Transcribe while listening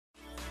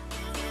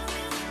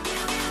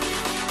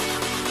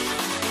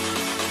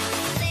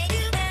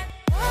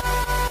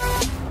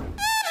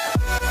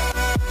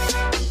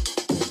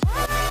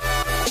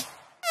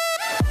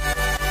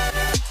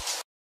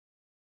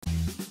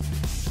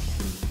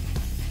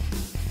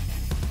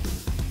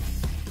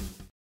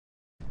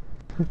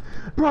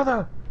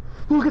Brother,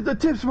 look at the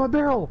tips of my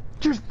barrel.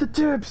 Just the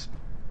tips.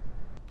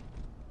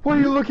 Why are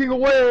you looking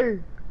away?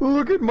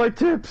 Look at my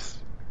tips.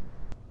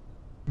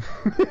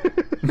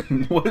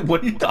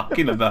 What are you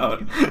talking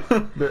about?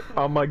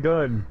 On my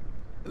gun.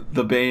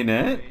 The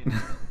bayonet?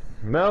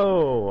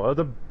 No,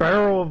 the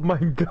barrel of my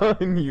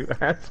gun, you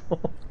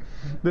asshole.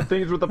 The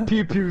things with the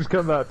pew-pews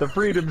come out, the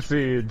freedom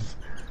seeds.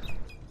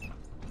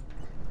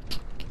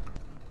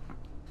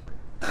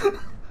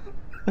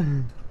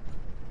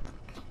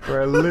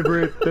 Where I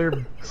liberate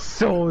their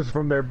souls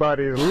from their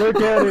bodies. Look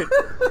at it!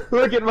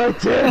 Look at my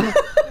tips!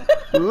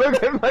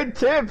 Look at my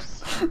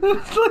tips!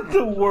 It's like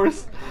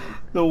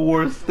the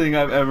worst thing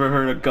I've ever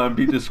heard a gun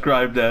be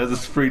described as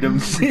is freedom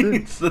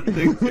seeds. The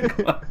things that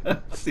come out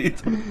of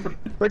seeds.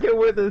 Look at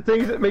what the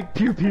things that make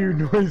pew-pew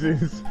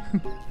noises.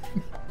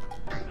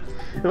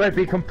 It might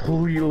be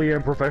completely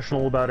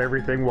unprofessional about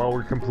everything while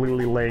we're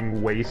completely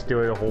laying waste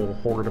to a whole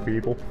horde of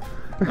people.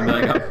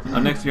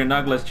 I'm next to your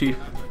Naglas, Chief.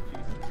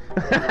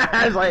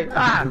 I was like,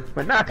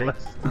 my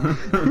Naglas.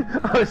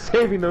 I was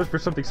saving those for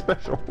something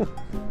special.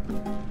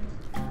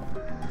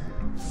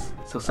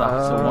 So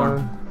soft, so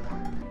warm.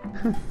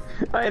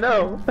 I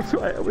know, that's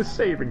why I was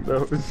saving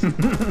those.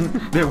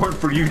 They weren't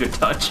for you to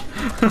touch.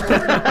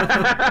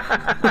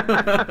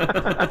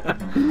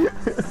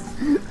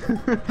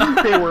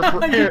 They were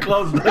for You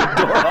closed the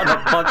door on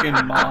a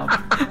fucking mob.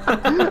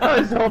 I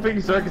was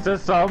hoping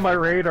Circus saw my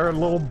radar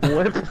little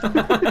blip.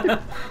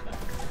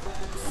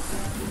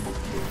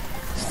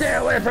 Stay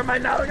away from my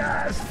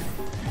Nalgas!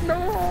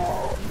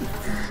 No!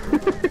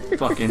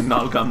 Fucking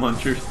Nalga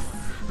munchers.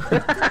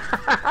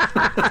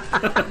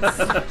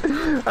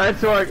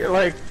 That's why,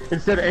 like,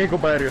 instead of ankle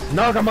biters,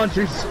 Nalga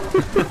munchers!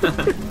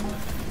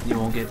 You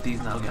won't get these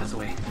Nalgas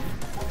away.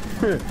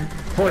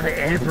 For the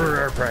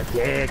Emperor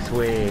protects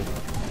we.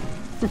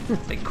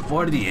 Like,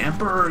 for the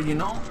Emperor, you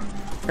know?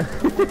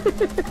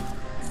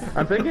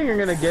 I'm thinking I'm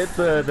gonna get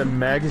the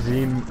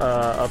magazine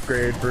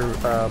upgrade for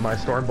my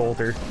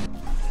Stormbolter.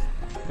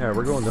 Yeah,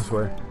 we're going this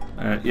way.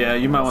 Alright, yeah,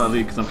 you might want to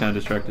leave because I'm kind of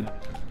distracted.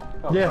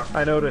 Oh, yeah,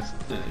 sorry. I noticed.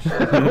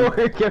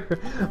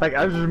 Like,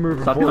 I was just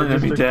moving Stop forward.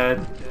 yelling at me,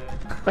 Dad.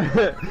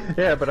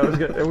 Yeah, but I was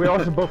gonna. We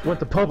also both went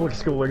to public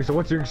schooling, so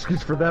what's your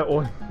excuse for that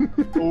one?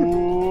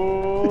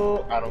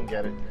 Ooh, I don't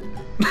get it.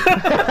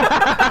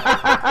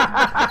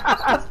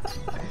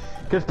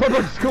 Because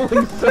public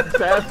schooling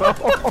sucks, asshole.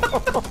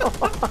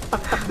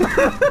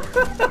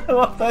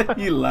 Well,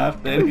 he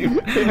laughed at him.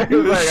 He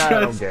was like,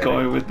 just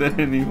going with it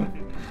anyway.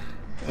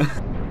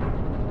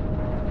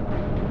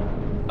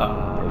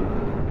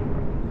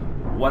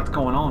 What's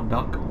going on,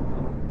 Doc?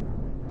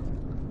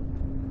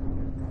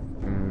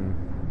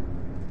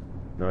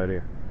 No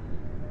idea.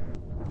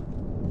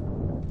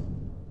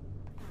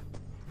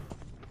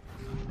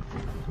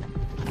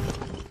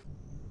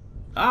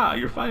 Ah,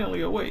 you're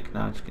finally awake.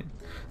 Nah, just kidding.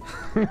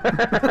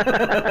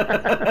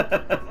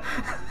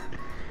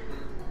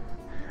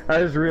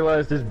 I just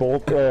realized his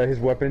his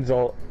weapons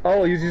all.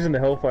 Oh, he was using the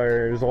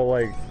Hellfire. It was all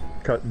like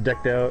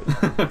decked out.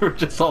 We're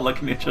just all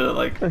looking at each other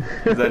like,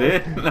 is that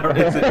it? Or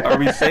is it, are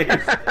we safe?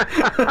 Is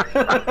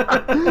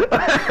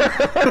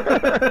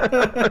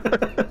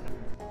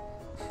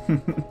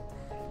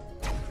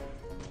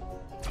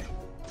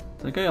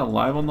that guy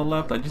alive on the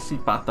left? I just see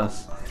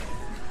patas.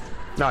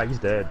 Nah, he's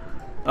dead.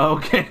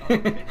 Okay.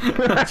 I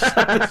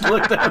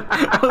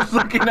was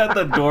looking at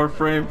the door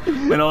frame,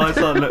 and all I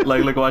saw,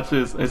 like, look, watch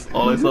this.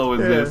 All I saw was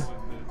this.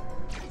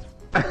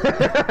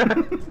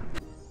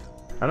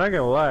 I'm not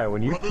gonna lie,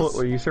 when you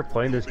start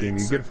playing this game,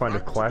 you gotta find a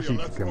class you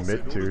can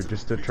commit to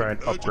just to try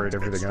and upgrade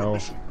everything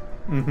else.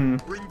 Mm-hmm.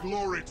 Bring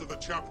glory to the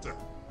chapter.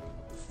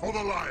 For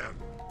the lion.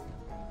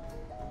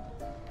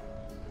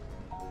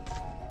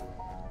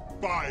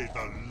 By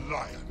the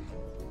lion.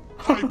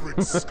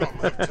 Hybrid scum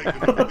have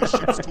taken over the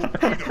ship's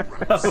torpedo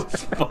racks. That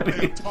was funny.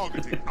 They are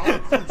targeting our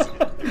cruiser.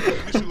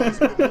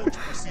 Initializing the launch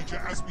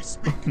procedure as we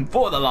speak.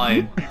 For the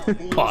lion.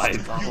 By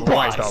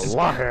the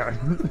lion.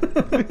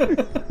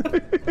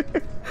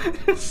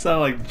 It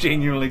sounded like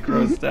genuinely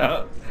grossed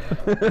out.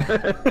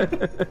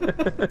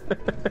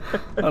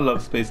 I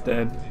love Space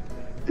Dad.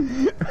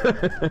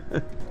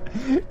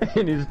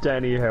 And his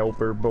tiny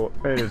helper,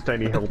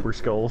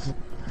 skulls.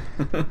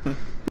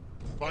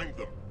 Find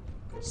them.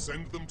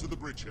 Send them to the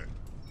bridgehead.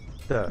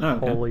 The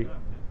holy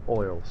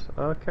oils.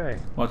 Okay.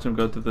 Watch him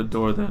go through the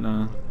door then,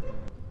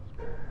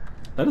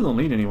 that doesn't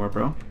lead anywhere,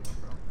 bro.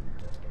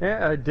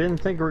 Yeah, I didn't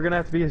think we were gonna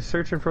have to be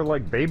searching for,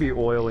 like, baby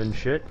oil and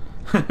shit.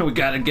 We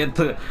gotta get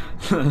the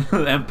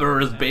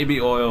Emperor's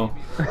baby oil.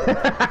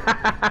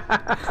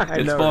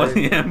 It's for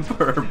the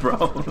Emperor,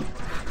 bro.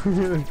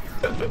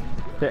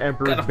 The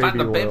Emperor's Gotta baby find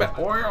the oil. baby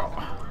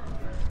oil.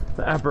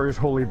 The Emperor's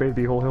holy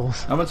baby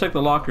oils. I'm gonna check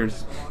the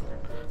lockers.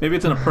 Maybe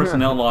it's in a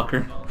personnel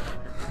locker.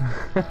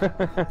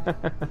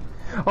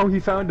 Oh, he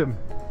found him.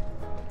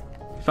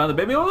 You found the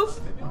baby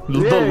oils?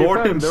 Yeah, The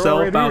Lord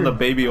himself right found here. the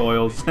baby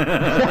oils. Xenos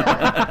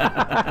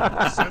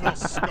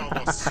scum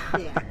are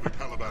swarming the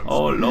Caliban.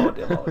 Oh, Lord.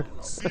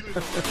 Seal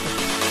it.